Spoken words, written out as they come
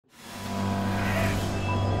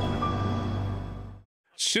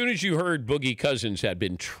soon as you heard Boogie Cousins had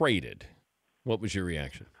been traded, what was your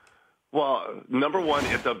reaction? Well, number one,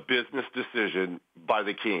 it's a business decision by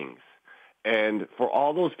the Kings. And for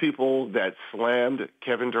all those people that slammed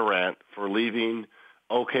Kevin Durant for leaving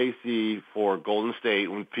OKC for Golden State,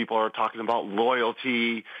 when people are talking about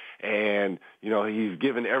loyalty and, he's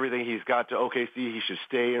given everything he's got to OKC, he should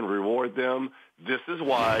stay and reward them. This is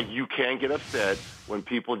why you can't get upset when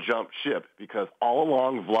people jump ship, because all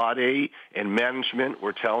along Vlade and management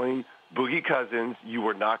were telling Boogie Cousins you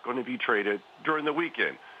were not going to be traded during the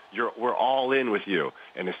weekend. We're all in with you.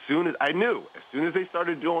 And as soon as they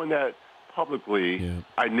started doing that publicly,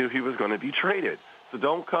 I knew he was going to be traded. So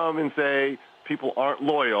don't come and say people aren't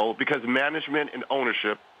loyal, because management and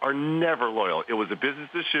ownership are never loyal. It was a business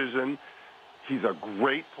decision. He's a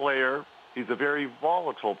great player. He's a very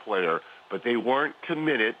volatile player, but they weren't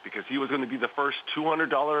committed because he was going to be the first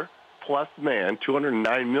 $200 plus man,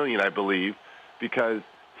 $209 million, I believe, because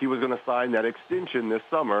he was going to sign that extension this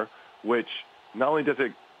summer, which not only does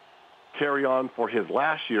it carry on for his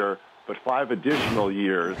last year, but 5 additional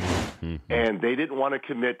years. And they didn't want to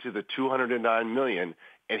commit to the $209 million,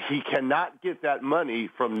 and he cannot get that money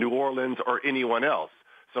from New Orleans or anyone else.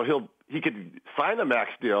 So he could sign a max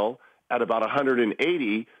deal at about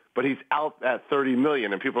 180, but he's out at $30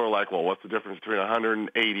 million. And people are like, well, what's the difference between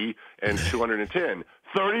 180 and 210?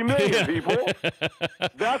 $30 million, people.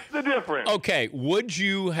 That's the difference. Okay, would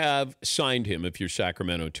you have signed him if you're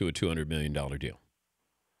Sacramento to a $200 million deal?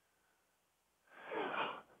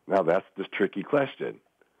 Now, that's the tricky question.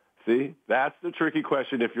 See, that's the tricky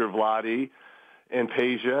question if you're Vlade and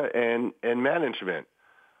Peja and management.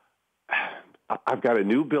 I've got a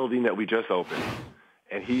new building that we just opened,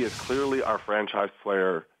 and he is clearly our franchise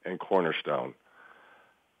player and cornerstone.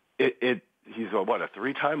 He's a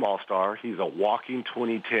 3-time All-Star. He's a walking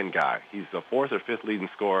 2010 guy. He's the 4th or 5th leading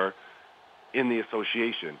scorer in the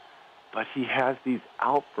association. But he has these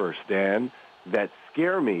outbursts, Dan, that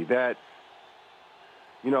scare me, that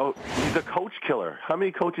he's a coach killer. How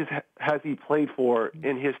many coaches has he played for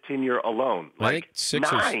in his tenure alone? I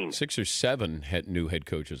think 9. 6 or 7 new head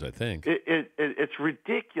coaches, I think. It's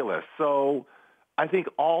ridiculous. So I think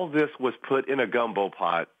all this was put in a gumbo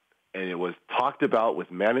pot, and it was talked about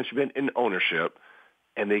with management and ownership,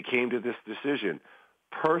 and they came to this decision.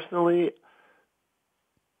 Personally,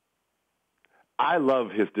 I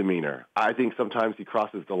love his demeanor. I think sometimes he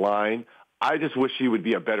crosses the line. I just wish he would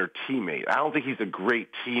be a better teammate. I don't think he's a great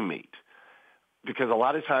teammate, because a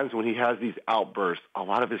lot of times when he has these outbursts, a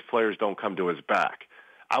lot of his players don't come to his back.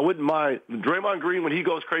 I wouldn't mind Draymond Green, when he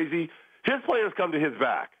goes crazy, his players come to his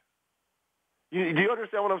back. Do you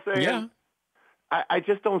understand what I'm saying? Yeah. I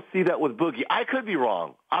just don't see that with Boogie. I could be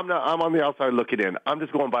wrong. I'm on the outside looking in. I'm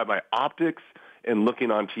just going by my optics and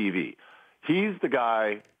looking on TV. He's the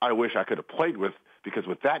guy I wish I could have played with, because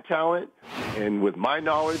with that talent and with my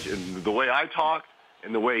knowledge and the way I talked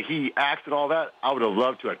and the way he acts and all that, I would have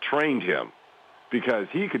loved to have trained him, because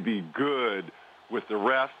he could be good with the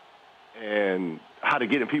refs and how to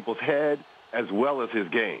get in people's head as well as his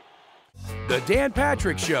game. The Dan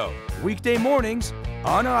Patrick Show, weekday mornings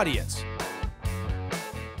on Audience.